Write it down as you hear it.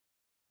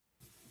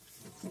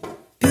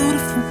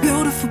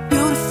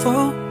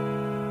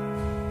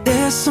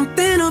there's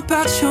something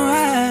about your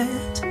eyes.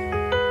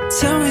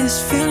 Tell me this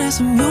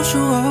feeling's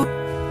unusual,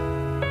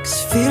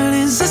 'cause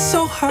feelings are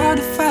so hard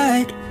to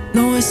fight.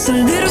 No, it's a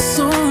little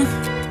soon,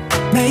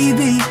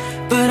 maybe,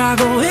 but I'll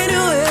go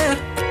anywhere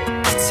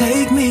to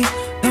take me.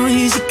 No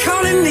easy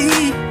calling me,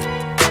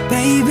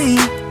 baby.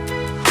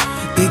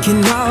 We can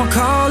all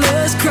call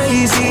us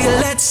crazy.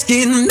 Let's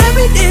get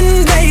married in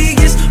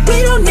Vegas. We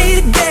don't need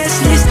a guest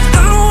list.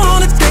 I don't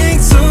wanna think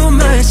too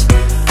much.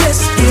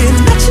 Let's get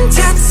matching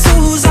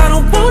tattoos. I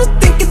don't wanna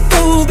think it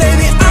through,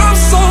 baby. I'm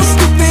so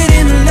stupid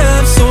in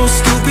love, so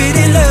stupid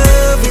in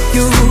love with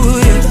you.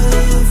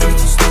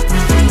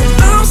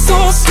 I'm so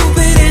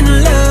stupid in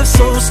love,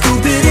 so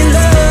stupid in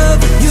love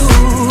with you.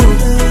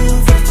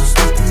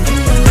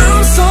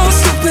 I'm so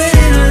stupid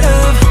in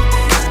love.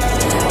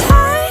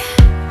 Hi,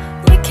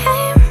 you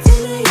came.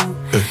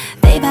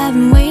 Babe, I've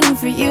been waiting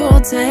for you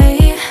all day.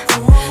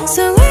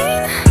 So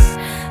lean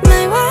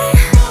my way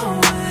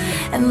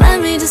and let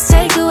me just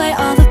take away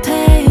all the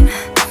pain.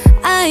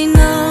 I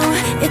know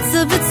it's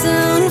a bit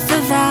soon for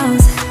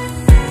vows.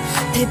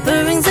 Paper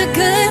rings are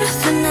good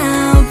for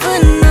now,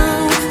 but no,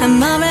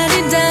 I'm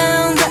already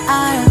down the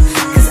aisle,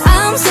 'cause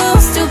I'm so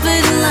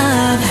stupid in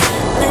love.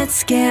 Let's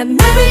get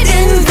married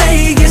in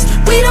Vegas.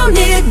 We don't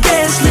need a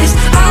guest list.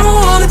 I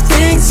don't wanna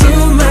think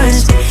too much.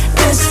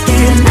 Let's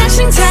get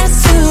matching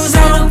tattoos.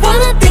 I don't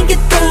wanna think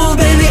it through,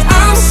 baby.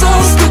 I'm so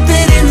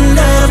stupid in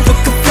love.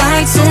 Book a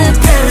flight to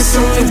Paris,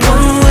 only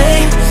one way.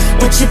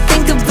 What you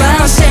think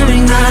about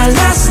sharing my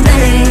last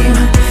name?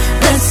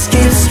 Let's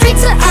get straight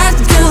to I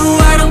do.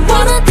 I don't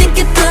wanna think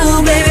it through,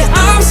 baby.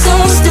 I'm so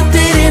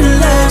stupid in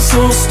love, so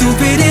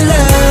stupid in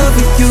love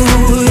with you.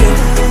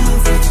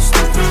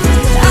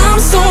 I'm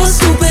so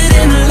stupid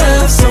in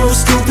love, so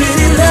stupid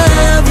in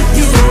love with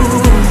you.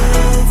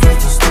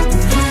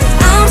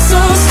 I'm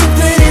so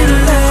stupid in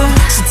love.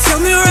 So tell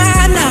me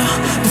right now,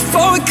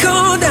 before we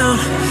calm down,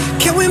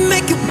 can we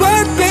make it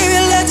work, baby?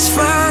 Let's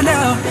find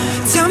out.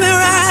 Tell me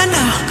right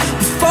now,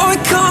 before we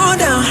calm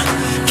down,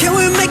 can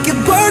we make it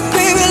work,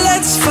 baby?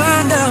 Let's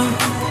find out.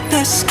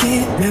 Let's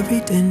get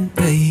married in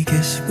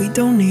Vegas. We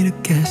don't need a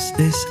guest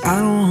list. I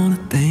don't wanna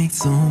think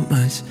too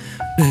much.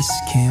 Let's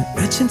get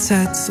matching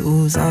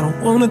tattoos. I don't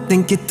wanna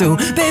think it through,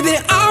 baby.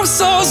 I'm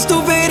so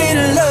stupid in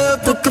love.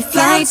 Book a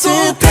flight to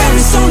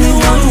Paris, only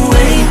one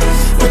way.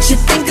 What you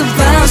think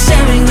about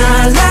sharing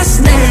our last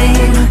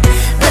name?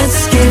 Let's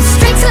get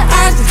straight